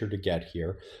future to get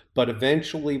here, but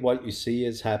eventually what you see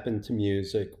has happened to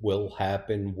music will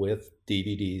happen with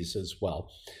DVDs as well.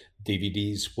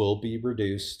 DVDs will be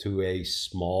reduced to a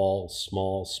small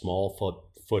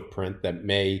footprint that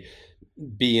may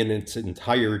be in its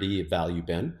entirety a value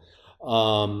bin.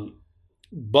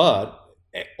 But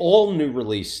all new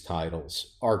release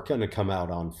titles are going to come out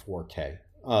on 4K.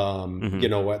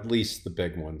 Mm-hmm. At least the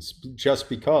big ones, just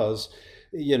because,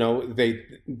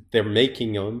 they're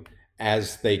making them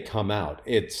as they come out.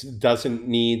 It doesn't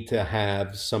need to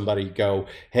have somebody go,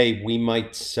 hey, we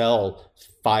might sell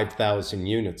 5,000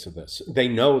 units of this. They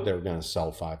know they're going to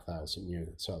sell 5,000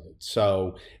 units of it.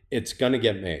 So it's going to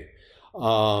get made.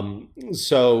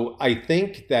 So I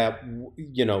think that,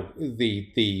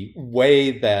 the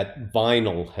way that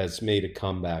vinyl has made a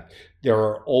comeback, there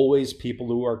are always people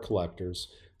who are collectors.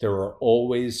 There are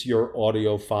always your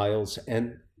audiophiles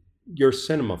and your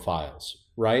cinemaphiles,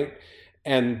 right?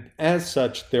 And as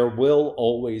such, there will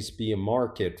always be a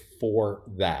market for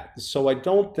that. So I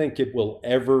don't think it will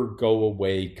ever go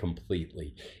away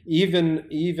completely. Even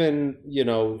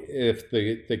if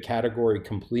the category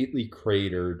completely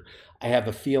cratered, I have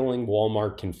a feeling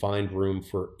Walmart can find room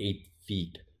for 8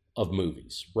 feet of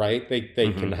movies, right? They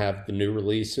can have the new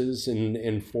releases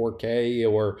in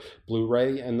 4K or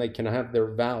Blu-ray, and they can have their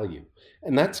value.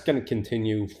 And that's going to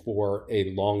continue for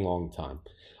a long, long time.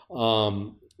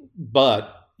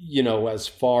 But, as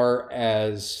far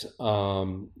as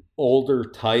older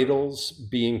titles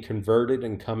being converted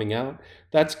and coming out,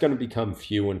 that's going to become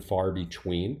few and far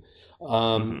between.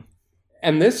 And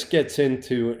this gets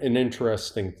into an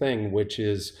interesting thing, which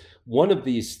is one of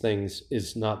these things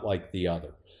is not like the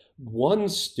other. One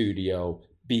studio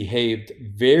behaved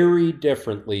very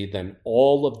differently than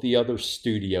all of the other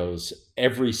studios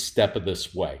every step of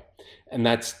this way, and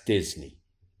that's Disney.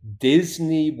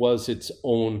 Disney was its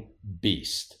own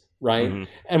beast, right?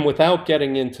 And without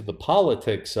getting into the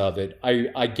politics of it,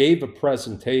 I gave a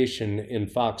presentation in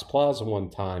Fox Plaza one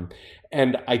time,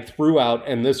 and I threw out,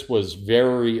 and this was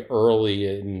very early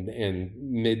in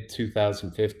mid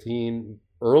 2015,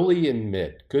 early and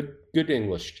mid, good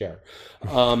English, Chair.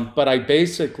 But I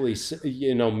basically,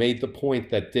 made the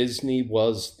point that Disney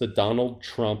was the Donald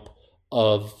Trump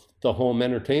of the home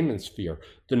entertainment sphere.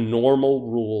 The normal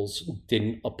rules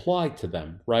didn't apply to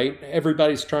them, right?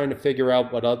 Everybody's trying to figure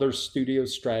out what other studio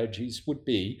strategies would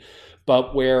be,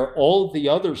 but where all of the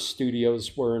other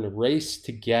studios were in a race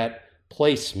to get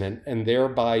placement and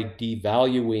thereby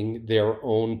devaluing their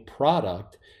own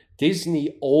product,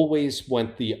 Disney always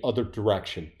went the other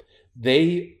direction.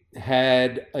 They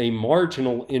had a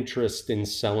marginal interest in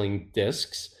selling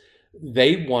discs.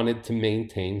 They wanted to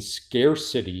maintain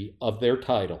scarcity of their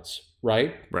titles,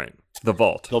 right? Right. The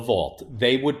vault. The vault.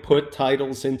 They would put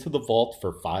titles into the vault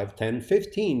for 5, 10,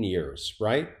 15 years,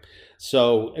 right?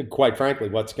 So quite frankly,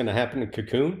 what's going to happen to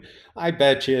Cocoon? I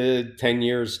bet you 10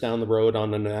 years down the road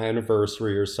on an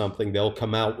anniversary or something, they'll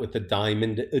come out with a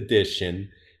diamond edition.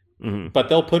 But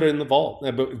they'll put it in the vault.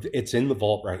 It's in the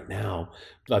vault right now,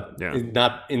 but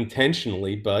not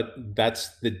intentionally, but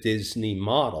that's the Disney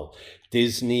model.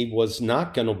 Disney was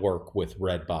not going to work with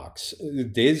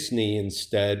Redbox. Disney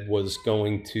instead was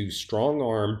going to strong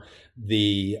arm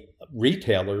the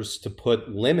retailers to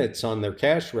put limits on their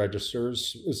cash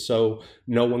registers so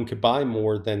no one could buy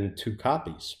more than 2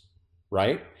 copies,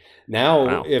 right?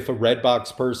 Now, if a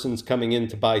Redbox person's coming in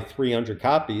to buy 300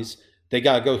 copies, they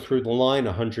got to go through the line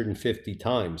 150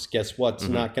 times. Guess what's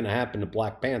not going to happen to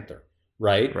Black Panther,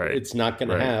 right? It's not going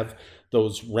to have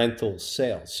those rental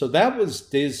sales. So that was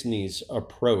Disney's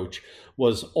approach,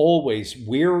 was always,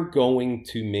 we're going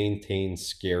to maintain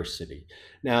scarcity.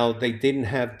 Now, they didn't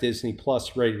have Disney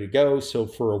Plus ready to go, so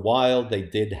for a while they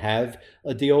did have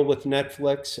a deal with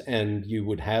Netflix, and you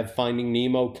would have Finding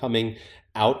Nemo coming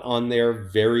out on there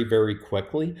very, very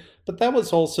quickly. But that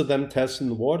was also them testing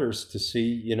the waters to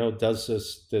see,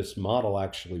 does this model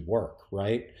actually work,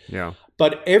 right? Yeah.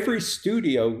 But every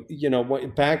studio,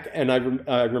 went back, and I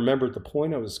remembered the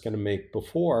point I was going to make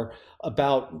before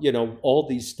about, all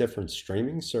these different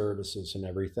streaming services and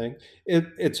everything.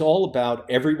 It's all about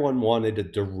everyone wanted a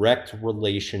direct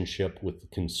relationship with the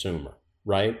consumer,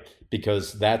 right?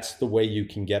 Because that's the way you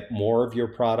can get more of your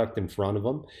product in front of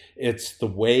them. It's the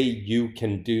way you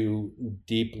can do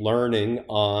deep learning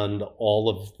on all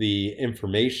of the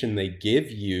information they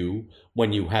give you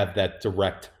when you have that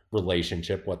direct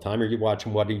relationship. What time are you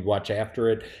watching? What do you watch after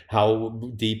it?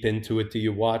 How deep into it do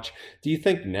you watch? Do you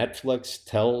think Netflix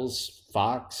tells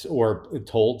Fox, or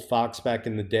told Fox back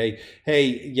in the day,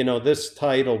 hey, this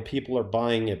title, people are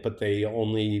buying it, but they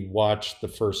only watch the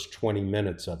first 20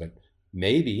 minutes of it?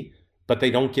 Maybe, but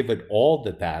they don't give it all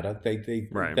the data.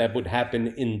 That would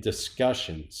happen in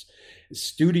discussions.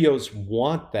 Studios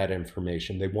want that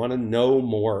information. They want to know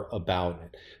more about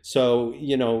it. So,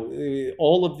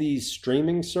 all of these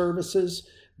streaming services,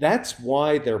 that's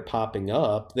why they're popping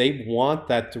up. They want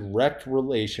that direct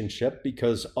relationship,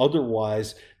 because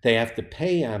otherwise they have to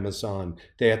pay Amazon,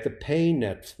 they have to pay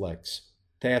Netflix,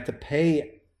 they have to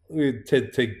pay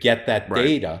to get that Right.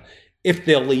 data, if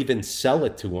they'll even sell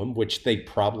it to them, which they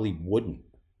probably wouldn't.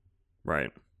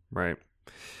 Right. Right.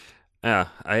 Yeah.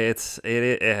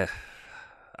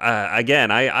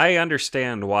 Again, I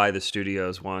understand why the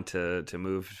studios want to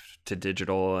move to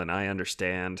digital, and I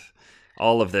understand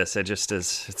all of this. It just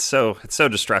is. It's so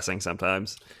distressing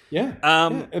sometimes. Yeah.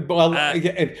 Um. Yeah. Well, Uh.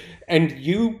 and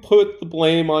you put the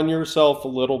blame on yourself a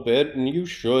little bit, and you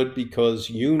should, because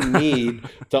you need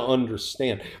to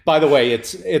understand. By the way,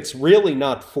 it's really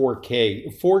not 4K.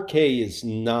 4K is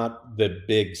not the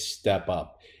big step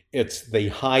up. It's the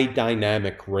high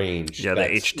dynamic range. Yeah.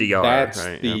 The HDR. That's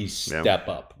Right. Yeah. the Yeah. step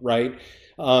up, right?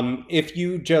 If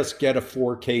you just get a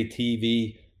 4K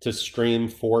TV to stream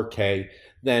 4K,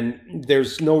 then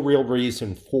there's no real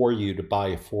reason for you to buy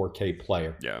a 4K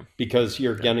player, Yeah. because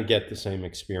you're Yeah. going to get the same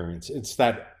experience. It's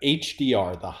that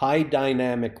HDR, the high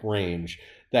dynamic range,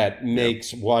 that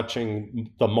makes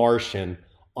watching The Martian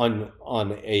on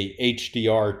a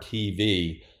HDR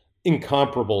TV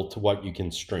incomparable to what you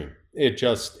can stream.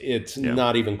 It's Yeah.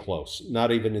 not even close,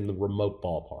 not even in the remote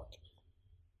ballpark.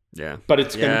 Yeah. But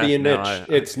it's going to Yeah. be a No. niche.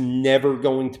 It's never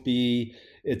going to be.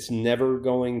 It's never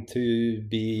going to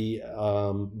be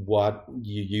what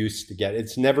you used to get.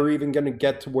 It's never even going to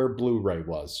get to where Blu-ray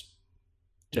was.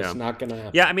 Just not going to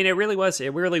happen. Yeah, I mean, it really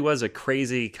was a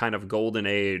crazy kind of golden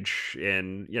age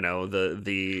in,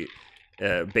 the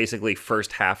basically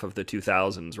first half of the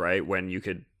 2000s, right? When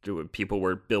people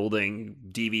were building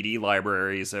DVD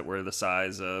libraries that were the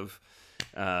size of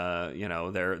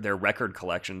their record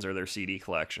collections or their CD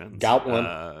collections. Got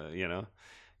one.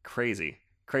 Crazy.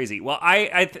 Well,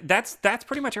 that's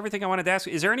pretty much everything I wanted to ask.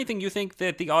 Is there anything you think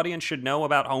that the audience should know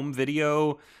about home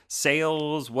video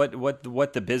sales? What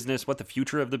the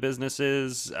future of the business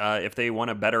is, if they want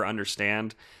to better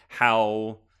understand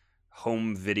how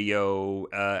home video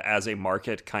as a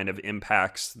market kind of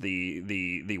impacts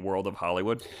the world of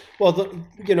Hollywood? Well,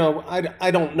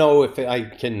 I don't know if I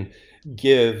can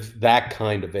give that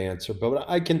kind of answer, but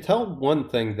I can tell one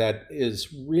thing that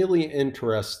is really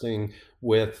interesting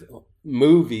with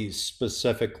movies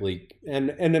specifically,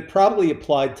 and it probably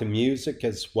applied to music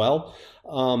as well.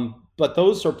 But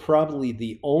those are probably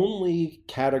the only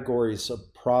categories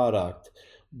of product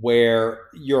where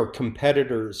your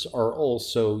competitors are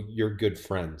also your good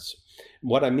friends.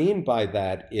 What I mean by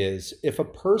that is, if a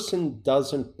person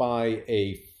doesn't buy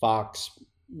a Fox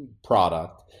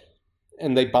product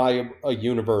and they buy a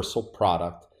Universal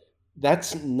product,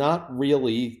 that's not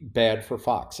really bad for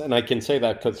Fox. And I can say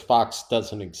that because Fox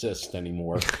doesn't exist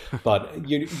anymore. But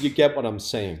you get what I'm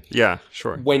saying. Yeah,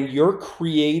 sure. When you're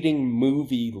creating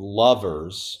movie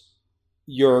lovers,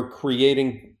 you're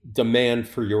creating demand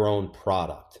for your own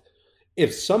product.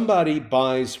 If somebody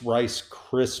buys Rice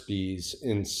Krispies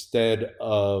instead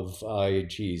of, I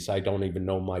don't even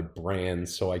know my brand,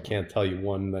 so I can't tell you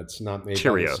one that's not made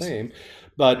by the same.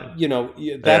 But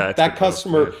that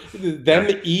customer,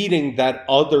 them eating that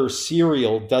other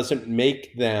cereal doesn't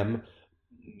make them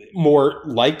more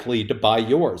likely to buy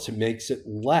yours. It makes it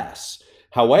less.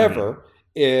 However,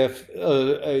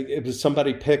 if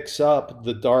somebody picks up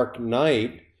The Dark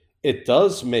Knight, it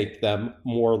does make them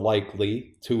more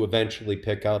likely to eventually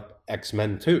pick up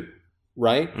X-Men 2.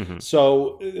 Right? Mm-hmm.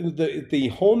 So the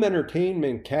home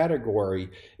entertainment category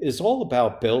is all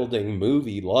about building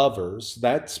movie lovers.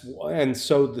 And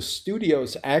so the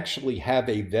studios actually have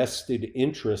a vested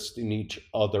interest in each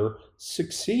other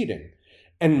succeeding,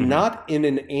 and not in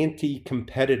an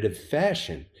anti-competitive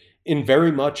fashion, in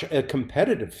very much a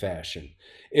competitive fashion.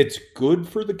 It's good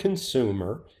for the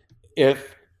consumer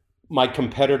if my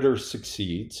competitor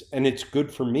succeeds, and it's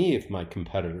good for me if my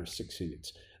competitor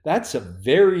succeeds. That's a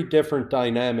very different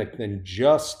dynamic than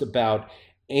just about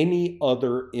any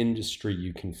other industry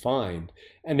you can find.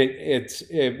 And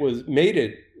it was made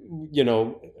it,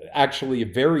 actually a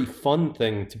very fun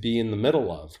thing to be in the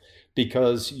middle of,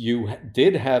 because you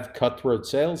did have cutthroat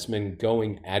salesmen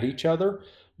going at each other,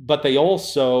 but they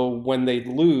also, when they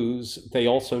lose, they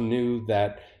also knew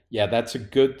that, that's a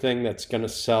good thing that's going to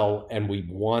sell, and we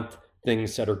want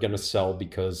things that are going to sell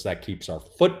because that keeps our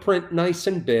footprint nice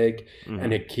and big,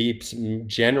 and it keeps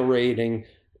generating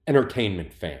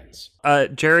entertainment fans.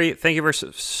 Gerry, thank you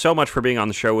so much for being on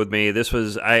the show with me. This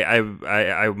was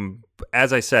I'm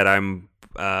as I said,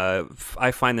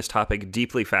 I find this topic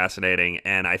deeply fascinating,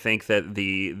 and I think that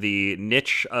the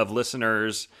niche of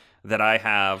listeners that I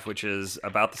have, which is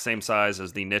about the same size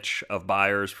as the niche of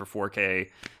buyers for 4K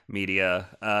media,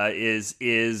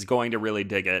 is going to really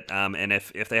dig it. And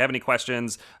if they have any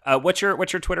questions, what's your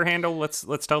Twitter handle?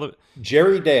 Let's tell them.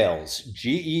 Gerry Dales,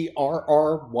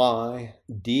 GerrydDales.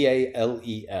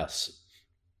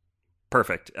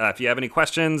 Perfect. If you have any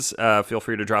questions, feel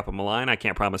free to drop him a line. I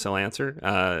can't promise he'll answer.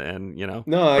 And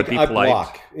no, I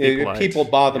block. If people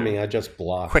bother me, I just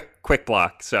block. Quick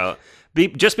block. So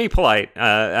just be polite.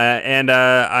 And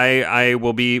I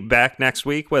will be back next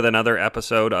week with another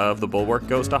episode of The Bulwark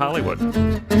Goes to Hollywood.